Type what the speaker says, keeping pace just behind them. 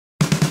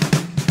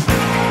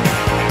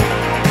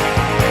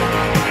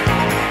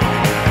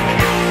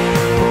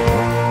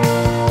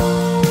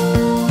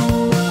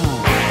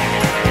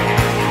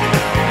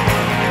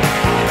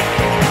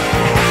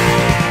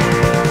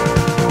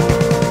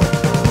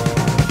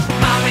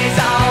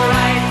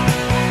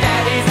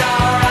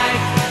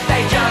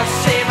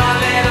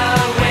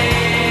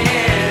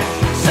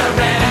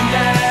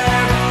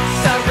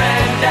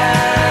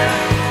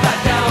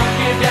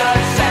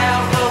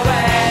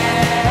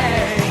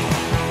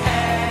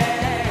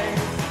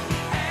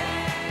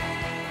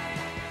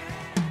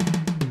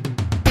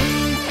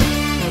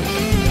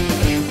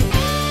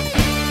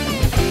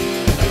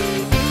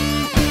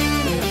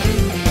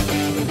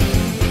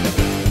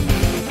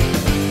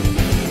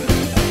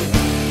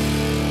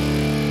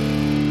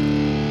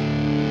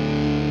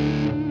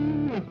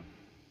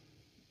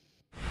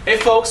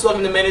folks,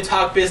 welcome to Menu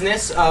Talk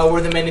Business.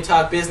 We're the Menu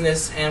Talk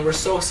Business, and we're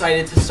so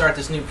excited to start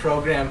this new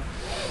program.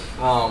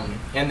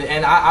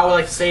 And I would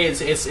like to say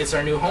it's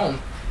our new home,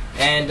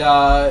 and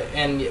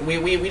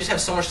we just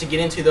have so much to get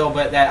into though.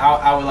 But that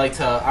I would like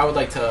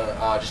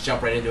to just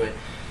jump right into it.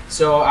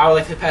 So I would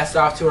like to pass it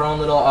off to our own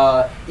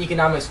little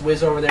economics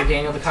whiz over there,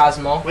 Daniel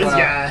Dicosimo. Whiz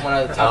guy.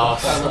 Want to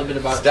talk a little bit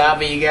about?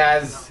 Stop it, you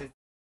guys.